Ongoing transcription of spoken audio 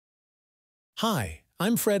Hi,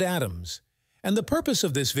 I'm Fred Adams, and the purpose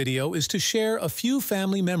of this video is to share a few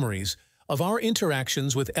family memories of our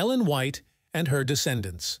interactions with Ellen White and her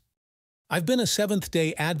descendants. I've been a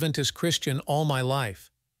Seventh-day Adventist Christian all my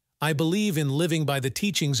life. I believe in living by the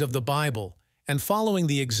teachings of the Bible and following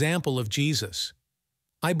the example of Jesus.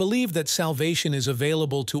 I believe that salvation is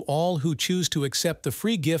available to all who choose to accept the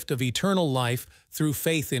free gift of eternal life through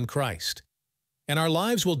faith in Christ. And our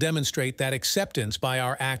lives will demonstrate that acceptance by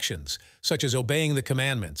our actions, such as obeying the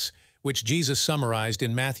commandments, which Jesus summarized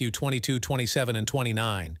in Matthew 22:27 and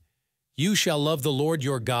 29. You shall love the Lord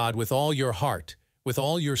your God with all your heart, with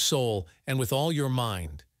all your soul, and with all your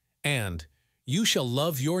mind. And you shall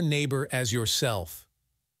love your neighbor as yourself.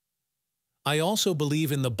 I also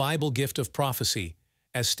believe in the Bible gift of prophecy,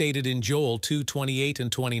 as stated in Joel 2:28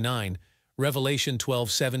 and 29, Revelation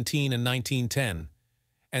 12:17 and 19:10.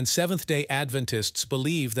 And Seventh-day Adventists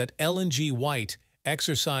believe that Ellen G. White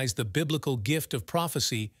exercised the biblical gift of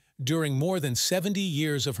prophecy during more than 70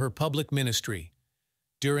 years of her public ministry.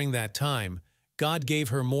 During that time, God gave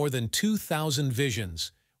her more than 2,000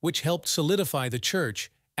 visions, which helped solidify the church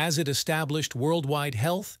as it established worldwide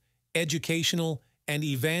health, educational, and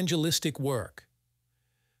evangelistic work.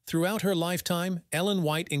 Throughout her lifetime, Ellen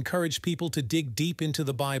White encouraged people to dig deep into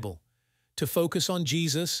the Bible, to focus on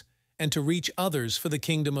Jesus, and to reach others for the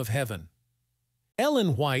kingdom of heaven.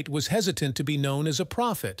 Ellen White was hesitant to be known as a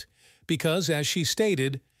prophet because, as she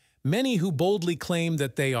stated, many who boldly claim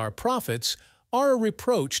that they are prophets are a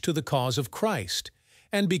reproach to the cause of Christ,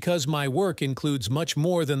 and because my work includes much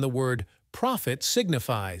more than the word prophet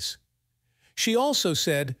signifies. She also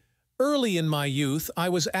said, early in my youth I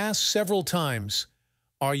was asked several times,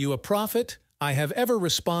 "Are you a prophet?" I have ever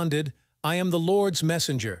responded, "I am the Lord's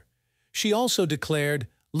messenger." She also declared,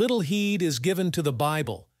 little heed is given to the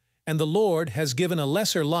Bible, and the Lord has given a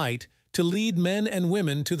lesser light to lead men and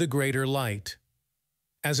women to the greater light.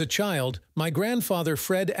 As a child, my grandfather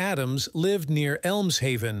Fred Adams lived near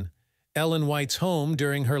Elmshaven, Ellen White's home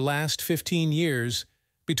during her last 15 years,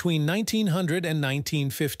 between 1900 and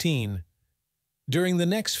 1915. During the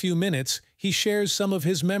next few minutes, he shares some of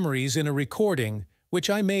his memories in a recording, which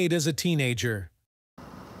I made as a teenager.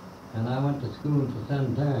 And I went to school to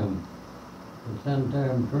Santarem. The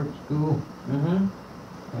Santarem Church School.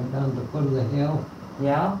 Right down to the foot of the hill.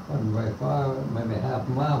 Yeah? Wasn't very far, maybe half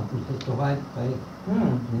a mile from Sister White's place.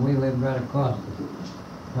 And we lived right across,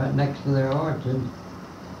 right next to their orchard.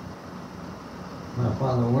 My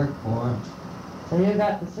father worked for her. So you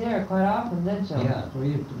got to see her quite often, didn't you? Yeah, so we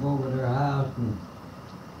used to go over to her house, and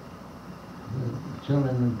the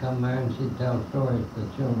children would come there and she'd tell stories to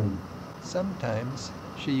the children. Sometimes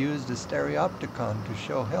she used a stereopticon to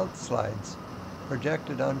show health slides,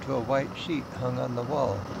 projected onto a white sheet hung on the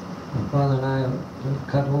wall. My father and I would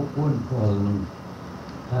cut oak wood for them,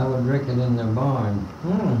 and I would rick it in their barn.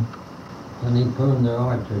 And he pruned their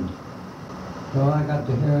orchard. So I got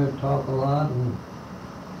to hear her talk a lot and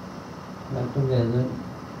got to visit.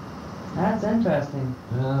 That's interesting.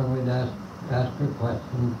 We'd ask her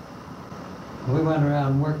questions. We went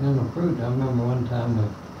around working in the fruit. I remember one time we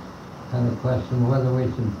had a question whether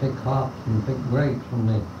we should pick hops and pick grapes when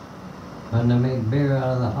they made beer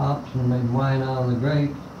out of the hops and made wine out of the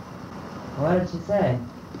grapes. What did she say?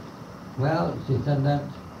 Well, she said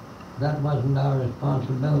that wasn't our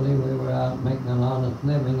responsibility. We were out making an honest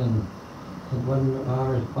living, and it wasn't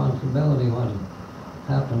our responsibility what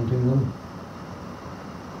happened to them.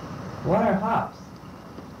 What are hops?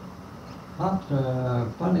 Hops are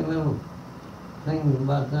funny little things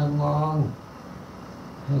about that long.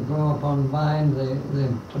 They grow up on vines. They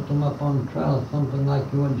put them up on trellis, something like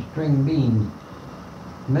you would string beans.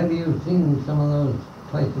 Maybe you've seen some of those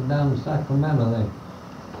places down in Sacramento. They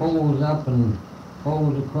poles up and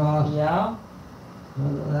poles across. Yeah?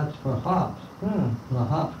 That's for hops. The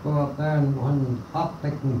hops go up there, and when hop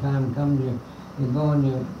picking time comes, you go and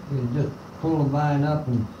you just pull the vine up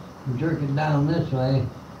and jerk it down this way,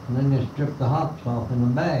 and then you strip the hops off in a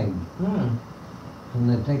bag. And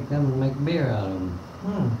they take them and make beer out of them.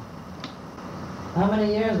 How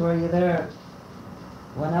many years were you there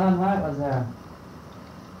when Ellen White was there?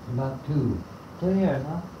 About 2. 2 years,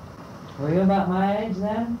 huh? Were you about my age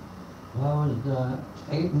then? I was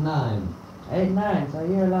 8 and 9. 8 and 9, so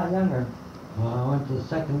you're a lot younger. Well, I went to the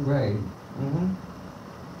 2nd grade.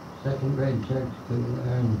 2nd grade church school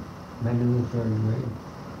there, and maybe the 3rd grade.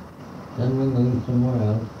 Then we moved somewhere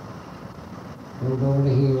else. Moved over to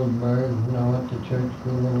Healdsburg, and I went to church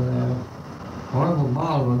school over there. Orville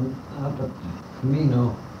Baldwin out at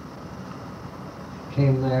Camino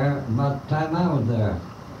came there about the time I was there.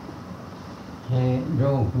 He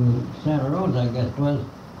drove from Santa Rosa, I guess it was,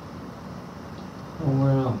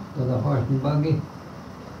 over with a horse and buggy.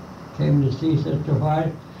 Came to see Sister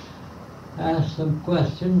White, asked some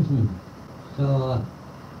questions, and so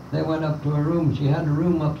they went up to her room. She had a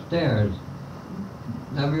room upstairs.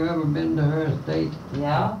 Have you ever been to her estate?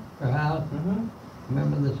 Yeah. Her house? Mm-hmm.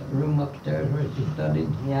 Remember this room upstairs where she studied?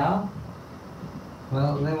 Yeah.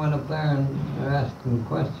 Well, they went up there and were asking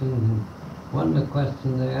questions, and one of the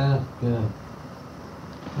questions they asked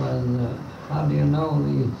was, how do you know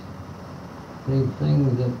these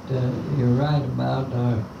things that you write about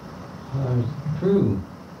are true?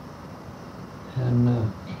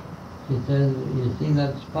 And she says, you see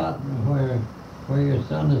that spot where your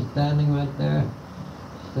son is standing right there?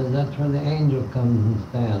 She says, that's where the angel comes and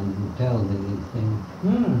stands and tells me these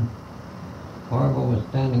things. Orville was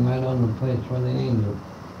standing right on the place where the angel.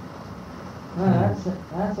 Oh,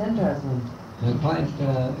 that's interesting. And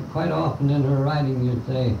quite often in her writing you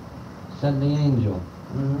say, said the angel.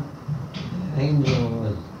 Mm-hmm. The angel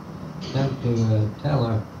was sent to tell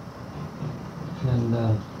her. And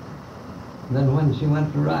then when she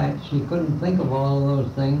went to write, she couldn't think of all of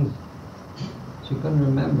those things. She couldn't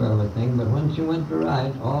remember everything, but when she went to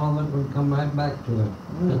write, all of it would come right back to her,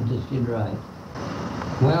 just as she'd write.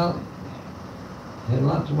 Well, in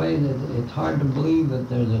lots of ways, it's hard to believe that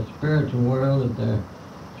there's a spiritual world, that there are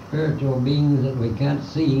spiritual beings that we can't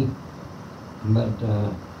see, but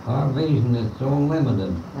our vision is so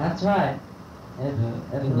limited. That's right. If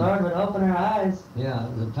the Lord would open our eyes. Yeah,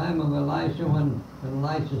 the time of Elisha, when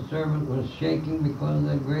Elisha's servant was shaking because of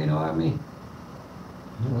that great army,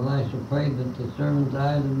 and Elisha prayed that the servant's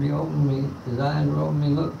eyes would be open. His eyes were open, he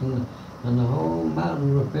looked, and the whole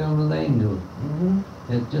mountains were filled with angels. Mm-hmm.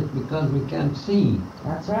 It's just because we can't see.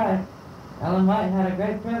 That's right. Ellen White had a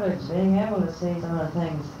great privilege being able to see some of the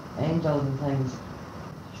things, angels and things.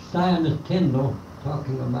 Scientist Tyndall,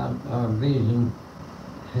 talking about our vision,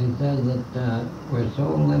 he says that we're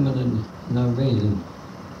so limited in our vision.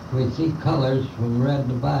 We see colors from red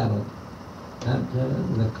to violet. That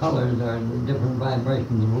the colors are the different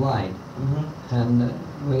vibrations of light. Mm-hmm.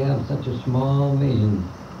 And we have such a small vision.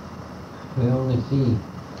 We only see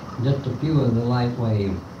just a few of the light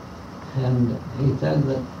waves. And he says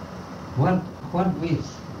that what we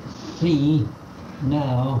see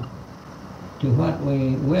now to what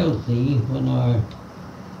we will see when our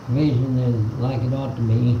vision is like it ought to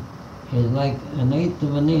be is like 1/8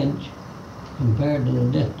 of an inch compared to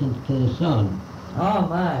the distance to the sun. Oh,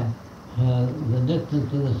 my. The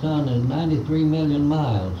distance to the sun is 93 million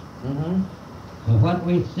miles. Mm-hmm. So what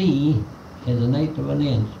we see is 1/8 of an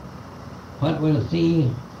inch. What we'll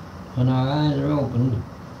see when our eyes are opened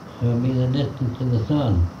will be the distance to the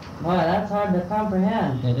sun. Boy, that's hard to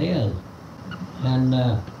comprehend. It is. And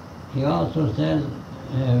he also says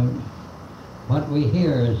what we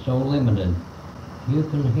hear is so limited. You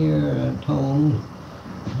can hear tones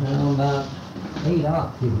about 8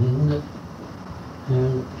 octaves, isn't it?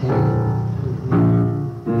 And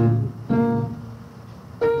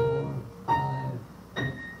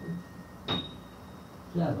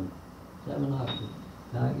 7 octaves.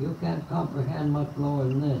 Now you can't comprehend much lower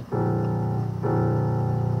than this.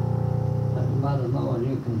 That's about as low as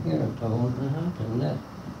you can hear a tone. And this.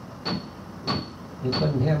 You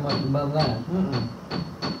couldn't hear much above that.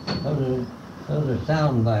 Those are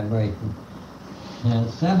sound vibrations. Now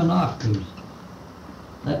 7 octaves.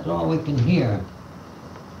 That's all we can hear.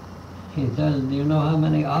 He says, do you know how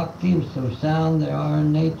many octaves of sound there are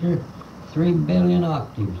in nature? 3 billion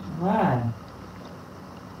octaves. Wow.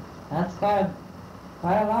 That's quite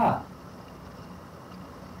a lot.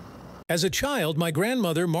 As a child, my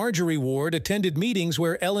grandmother, Marjorie Ward, attended meetings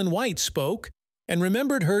where Ellen White spoke and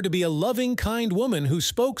remembered her to be a loving, kind woman who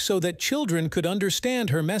spoke so that children could understand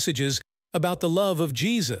her messages about the love of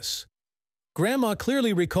Jesus. Grandma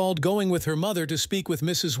clearly recalled going with her mother to speak with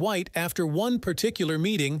Mrs. White after one particular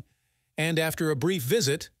meeting, and after a brief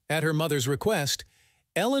visit, at her mother's request,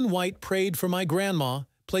 Ellen White prayed for my grandma,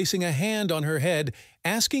 placing a hand on her head,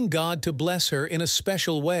 asking God to bless her in a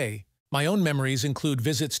special way. My own memories include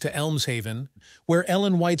visits to Elmshaven, where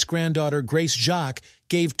Ellen White's granddaughter Grace Jacques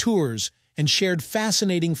gave tours and shared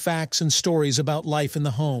fascinating facts and stories about life in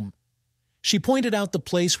the home. She pointed out the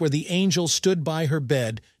place where the angel stood by her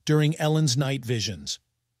bed during Ellen's night visions.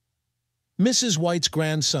 Mrs. White's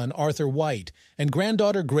grandson, Arthur White, and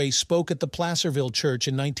granddaughter Grace spoke at the Placerville Church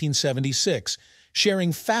in 1976,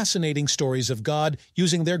 sharing fascinating stories of God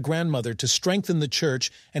using their grandmother to strengthen the church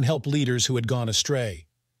and help leaders who had gone astray.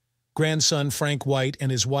 Grandson Frank White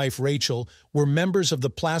and his wife Rachel were members of the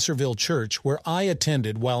Placerville Church, where I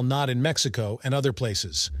attended while not in Mexico and other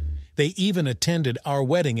places. They even attended our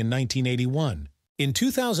wedding in 1981. In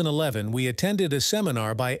 2011, we attended a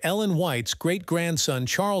seminar by Ellen White's great-grandson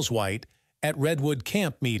Charles White at Redwood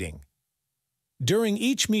Camp meeting. During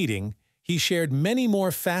each meeting, he shared many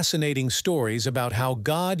more fascinating stories about how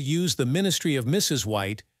God used the ministry of Mrs.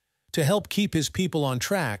 White to help keep his people on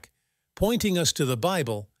track, pointing us to the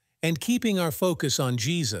Bible and keeping our focus on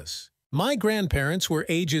Jesus. My grandparents were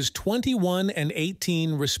ages 21 and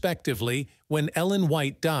 18 respectively when Ellen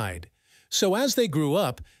White died, so as they grew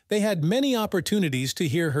up, they had many opportunities to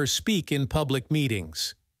hear her speak in public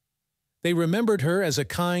meetings. They remembered her as a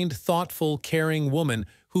kind, thoughtful, caring woman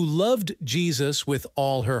who loved Jesus with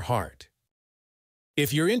all her heart.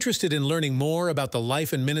 If you're interested in learning more about the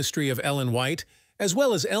life and ministry of Ellen White, as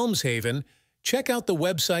well as Elmshaven, check out the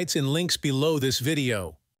websites and links below this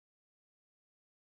video.